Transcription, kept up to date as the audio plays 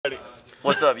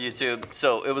What's up, YouTube?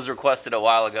 So it was requested a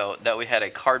while ago that we had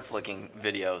a card flicking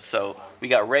video. So we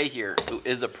got Ray here, who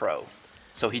is a pro.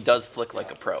 So he does flick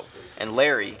like a pro. And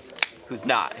Larry, who's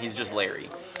not. He's just Larry.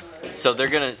 So they're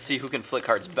going to see who can flick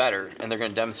cards better, and they're going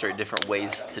to demonstrate different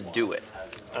ways to do it.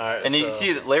 All right, and you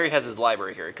see that Larry has his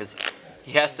library here, because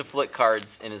he has to flick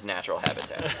cards in his natural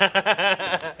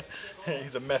habitat.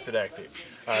 He's a method actor.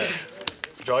 All right.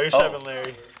 Draw your 7,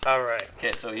 Larry. All right.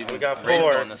 Okay, so even we got Ray's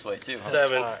 4, going this way too. Huh?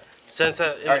 7. Right. Since in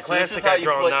the so this classic is how I you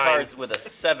draw flick 9. cards with a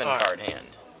 7-card hand.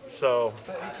 So.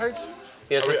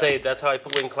 Yes, that's how I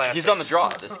put in classics. He's on the draw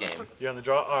this game. You're on the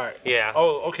draw? All right. Yeah.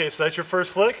 Oh, okay, so that's your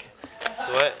first flick?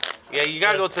 What? Yeah, you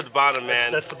gotta go to the bottom,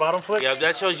 man. That's the bottom flick? Yeah,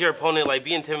 that shows your opponent, like,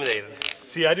 be intimidated.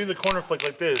 See, I do the corner flick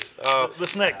like this.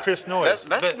 Listen to that crisp noise.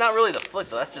 That's not really the flick,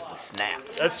 though. That's just the snap.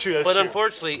 That's true, But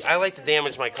unfortunately, I like to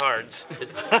damage my cards.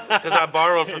 Because I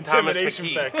borrow them from Thomas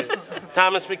McKee. Factor.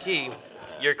 Thomas McKee,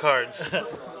 your cards.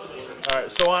 All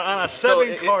right, so on a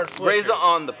 7-card flick. Ray's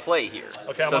on the play here.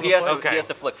 Okay, so he has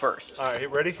to flick first. All right,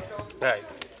 ready? All right.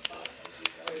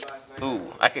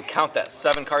 Ooh, I could count that.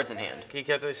 7 cards in hand. Can you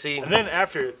count that? See? And then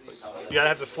after, you gotta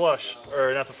have to flush,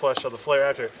 or not the flush, so the flare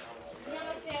after.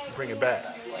 Bring it back.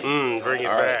 Bring it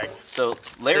back. back. So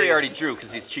Larry already drew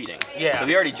because he's cheating. Yeah. So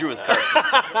he already drew his card.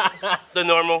 The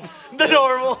normal. The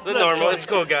normal. The normal. It's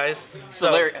cool, guys.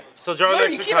 So Larry, draw an you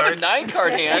extra can't card. have a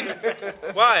 9-card hand.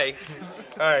 Why?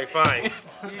 All right, fine.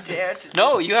 You dared.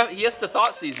 No, he has to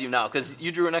thought seize you now because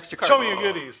you drew an extra card. Show me your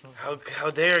goodies. How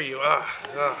dare you? All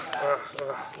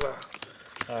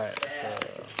right, so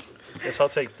I guess I'll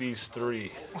take these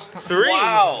 3. 3?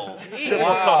 Wow.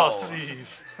 Triple thought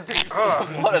seize.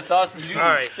 What a thought seize. You do All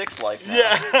right. 6 like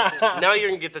that. Yeah. Now you're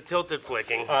gonna get the tilted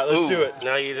flicking. All right, let's do it.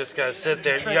 Now you just gotta sit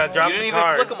there. You gotta drop You didn't the even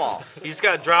cards. flick them all. You just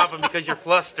gotta drop them because you're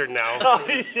flustered now.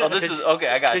 Oh, this is okay.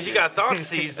 I got you. Because you got thought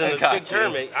seized in the big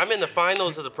tournament. I'm in the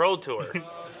finals of the Pro Tour.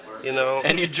 You know.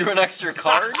 And you drew an extra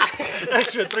card?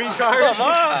 Extra 3 cards. Come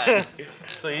on.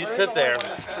 So you sit there.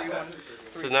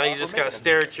 So now you just gotta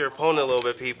stare at your opponent a little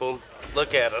bit, people.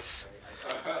 Look at us.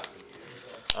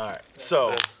 All right,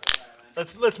 so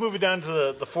let's move it down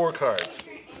to the 4 cards.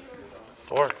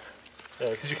 4. Yeah,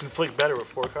 because you can flick better with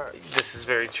 4 cards. This is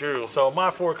very true. So my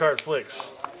 4-card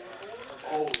flicks.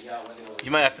 You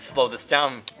might have to slow this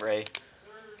down, Ray.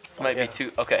 This might be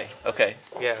too. Okay.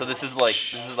 Yeah. So this is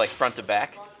like front to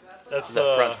back. That's Is the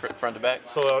that front to back.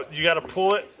 So you got to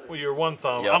pull it with your one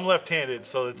thumb. Yep. I'm left-handed,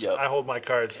 so I hold my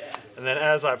cards, and then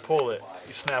as I pull it,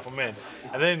 you snap them in.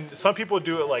 And then some people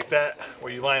do it like that,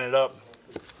 where you line it up.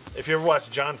 If you ever watch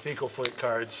John Finkel flick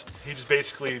cards, he just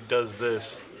basically does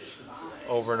this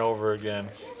over and over again.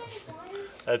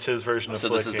 That's his version of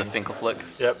flicking. So this is the Finkel flick?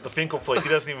 Yep, the Finkel flick. He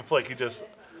doesn't even flick. He just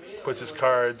puts his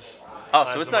cards. Oh,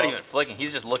 so it's not even flicking.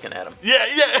 He's just looking at him. Yeah.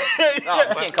 Oh,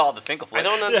 you can't call it the Finkel flick. I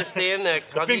don't understand that.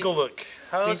 The Finkel look.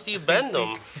 How else do you bend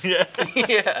them? Yeah.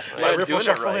 Yeah. By riffle doing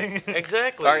shuffling. it right.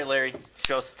 Exactly. All right, Larry.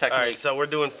 Show us the technique. All right, so we're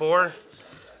doing 4.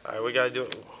 All right, we gotta do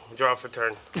it. Draw for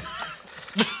turn.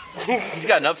 He's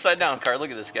got an upside down card.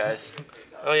 Look at this, guys.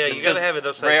 Oh yeah, you gotta have it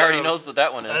upside down. Ray already knows what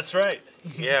that one is. That's right.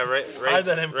 Yeah, Ray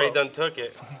done took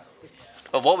it.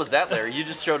 But what was that, Larry? You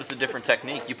just showed us a different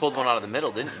technique. You pulled one out of the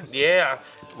middle, didn't you? Yeah.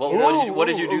 What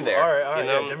did you do there? All right. You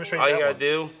know, Yeah, demonstrate all you that gotta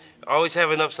one. do, always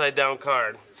have an upside down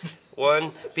card.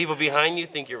 1, people behind you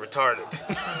think you're retarded.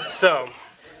 So,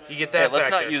 you get that Hey, let's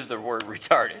factor. not use the word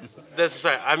retarded. That's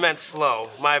right. I meant slow.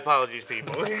 My apologies,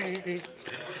 people.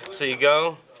 So you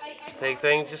go, take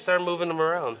things, just start moving them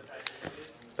around.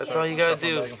 That's all you gotta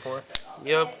do. Back and forth.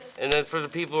 Yep. And then for the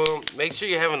people, make sure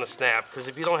you're having a snap, because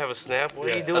if you don't have a snap,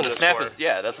 what are you doing The this snap for? is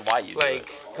that's why you do Like,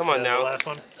 come on The now. last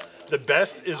one. The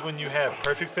best is when you have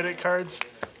perfect fitted cards,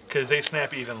 because they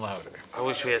snap even louder. I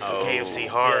wish we had some KFC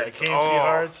hearts. Yeah, KMC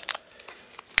hearts.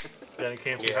 Got any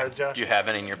KMC hearts, Josh? Do you have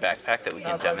any in your backpack that we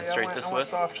can demonstrate this with?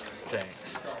 Dang.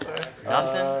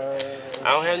 Nothing?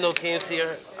 I don't have no KFC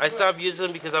heart. I stopped using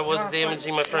them because I wasn't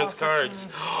damaging my friend's cards.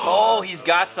 Oh, he's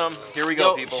got some. Here we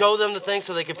go, Yo, people. show them the thing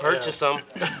so they can purchase them.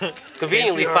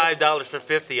 Conveniently $5 for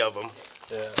 50 of them.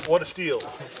 Yeah. What a steal.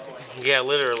 Yeah,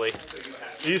 literally.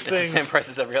 These It's things. the same price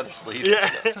as every other sleeve.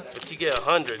 Yeah. But you get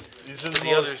 100. These are The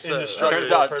the other most set. indestructible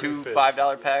Turns out perfect 2 fits.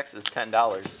 $5 packs is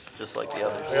 $10, just like the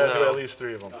others. I gotta do No. at least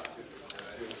 3 of them.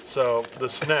 So the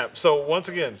snap. So once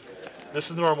again, this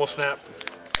is normal snap.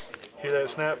 Hear that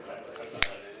snap?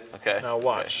 Okay. Now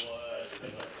watch.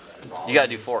 You gotta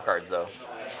do 4 cards though,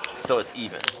 so it's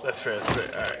even. That's fair. That's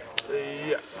fair. All right.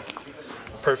 Yeah.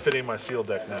 Perfitting my seal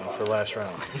deck now for last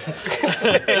round.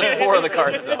 Just 4 of the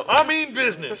cards though. I mean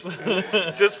business.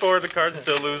 Just 4 of the cards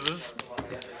still loses.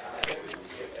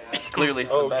 Clearly,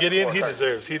 it's the Oh, best Gideon, 4 he cards.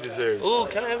 deserves. He deserves. Ooh,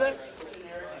 can I have that?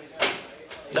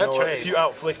 If you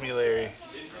out flick me, Larry.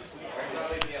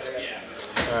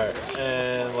 All right,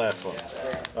 and last one.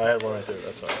 I had one right there.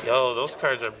 That's all right. Yo, those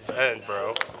cards are bent,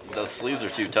 bro. Those sleeves are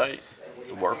too tight.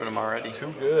 It's warping them already.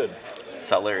 Too good. That's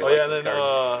how Larry likes his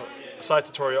cards. Side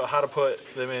tutorial, how to put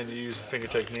them in. You use the finger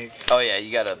technique. Oh yeah,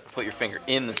 you gotta put your finger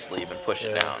in the sleeve and push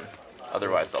it down.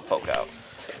 Otherwise, they'll poke out.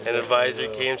 And advisory,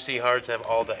 KMC hearts have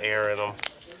all the air in them.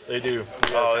 They do.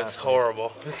 Oh, it's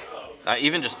horrible.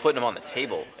 Even just putting them on the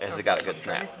table has it got a good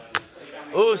snap.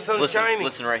 Ooh, so shiny.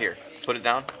 Listen right here. Put it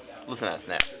down. Listen to that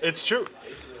snap. It's true.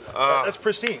 That's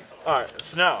pristine. All right,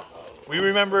 so now we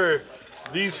remember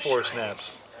these 4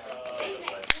 snaps.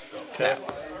 Snap.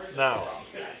 Now.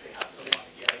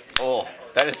 Oh,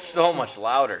 that is so much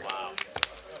louder.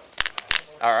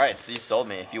 All right, so you sold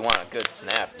me. If you want a good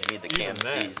snap, you need the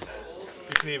KMCs.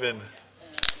 You can even.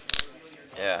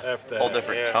 Yeah. Whole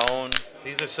different tone.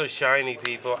 These are so shiny,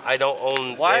 people. I don't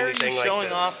own Why anything like this. Why are you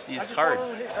showing off these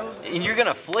cards? And you're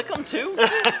gonna flick them too?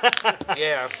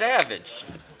 Yeah. Savage.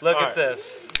 Look at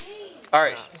this. All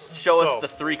right, show us the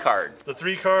 3-card. The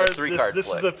 3-card. The 3-card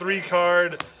This is a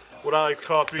 3-card. What I like to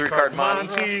call 3-card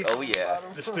Monty. Oh yeah.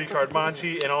 This 3-card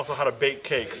Monty, and also how to bake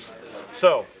cakes.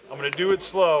 So I'm gonna do it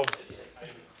slow.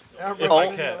 If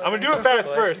I can. I'm gonna do it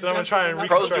fast first, and I'm gonna try and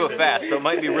reconstruct Pros do it fast, so it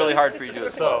might be really hard for you to do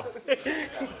it slow.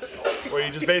 Where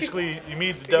you just basically you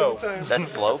knead the dough. That's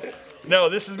slow. No,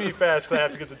 this is me fast because I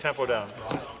have to get the tempo down.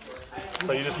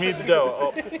 So you just knead the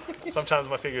dough. Oh, sometimes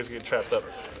my fingers get trapped up.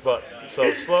 But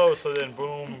so slow, so then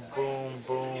boom, boom,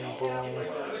 boom, boom.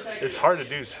 It's hard to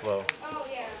do slow.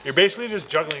 You're basically just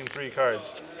juggling 3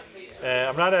 cards. And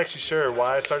I'm not actually sure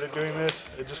why I started doing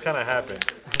this. It just kind of happened.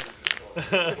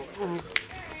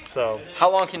 So. How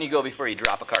long can you go before you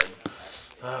drop a card?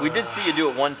 We did see you do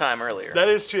it one time earlier. That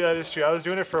is true. That is true. I was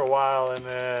doing it for a while, and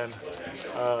then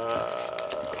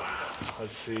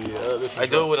let's see. I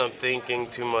do it when I'm thinking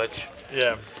too much.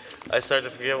 Yeah. I start to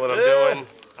forget what I'm doing.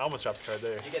 I almost dropped the card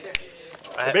there.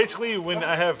 Basically, when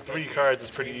I have 3 cards,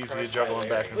 it's pretty easy to juggle them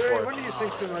back and forth. What do you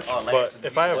think too much? But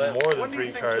if I have more than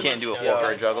 3 cards, you can't do a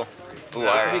 4-card juggle. Ooh,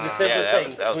 It'd be the simplest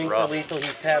thing. that was Swing rough. the lethal,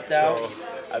 he's tapped out.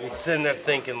 I'd be sitting there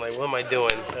thinking, like, what am I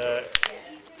doing?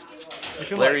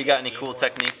 Larry, you got any cool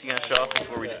techniques you gonna show off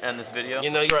before we end this video? You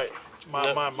know, that's right.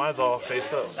 Mine's all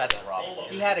face up. That's rough.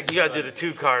 You gotta do the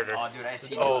 2-carder. Oh, dude, I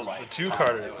see the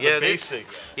 2-carder. Yeah, the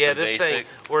basics. Yeah, this thing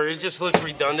where it just looks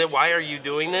redundant. Why are you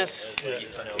doing this? Yeah.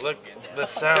 Look, the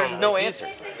sound. There's no answer.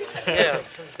 Yeah,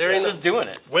 they're just doing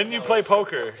it. When you play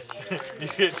poker, you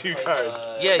get 2 cards.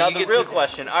 Yeah. Now you the get real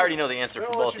question, I already know the answer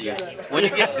for both of you. When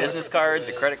you get business cards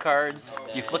or credit cards,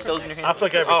 you flick those in your hand? I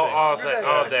flick everything. Oh,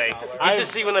 all day. You should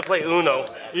see when I play Uno.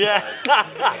 Yeah.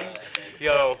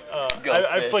 Yo.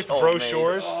 I flicked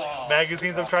brochures,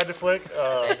 magazines I've tried to flick.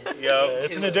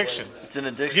 It's an addiction. It's an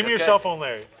addiction. Give me your cell phone,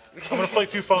 Larry. I'm going to flick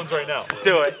 2 phones right now.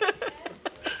 Do it.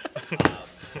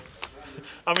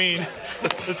 I mean,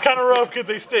 it's kind of rough because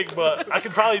they stick, but I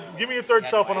could probably give me your 3rd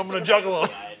cell phone. I'm going to juggle them.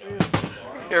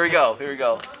 Here we go. Here we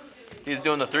go. He's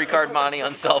doing the 3-card Monty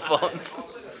on cell phones.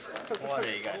 What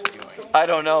are you guys doing? I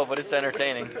don't know, but it's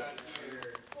entertaining.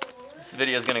 This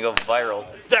video is gonna go viral.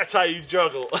 That's how you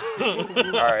juggle.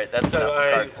 All right, that's enough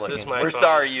card flicking. We're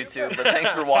sorry, YouTube, but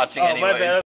thanks for watching anyways. My bad.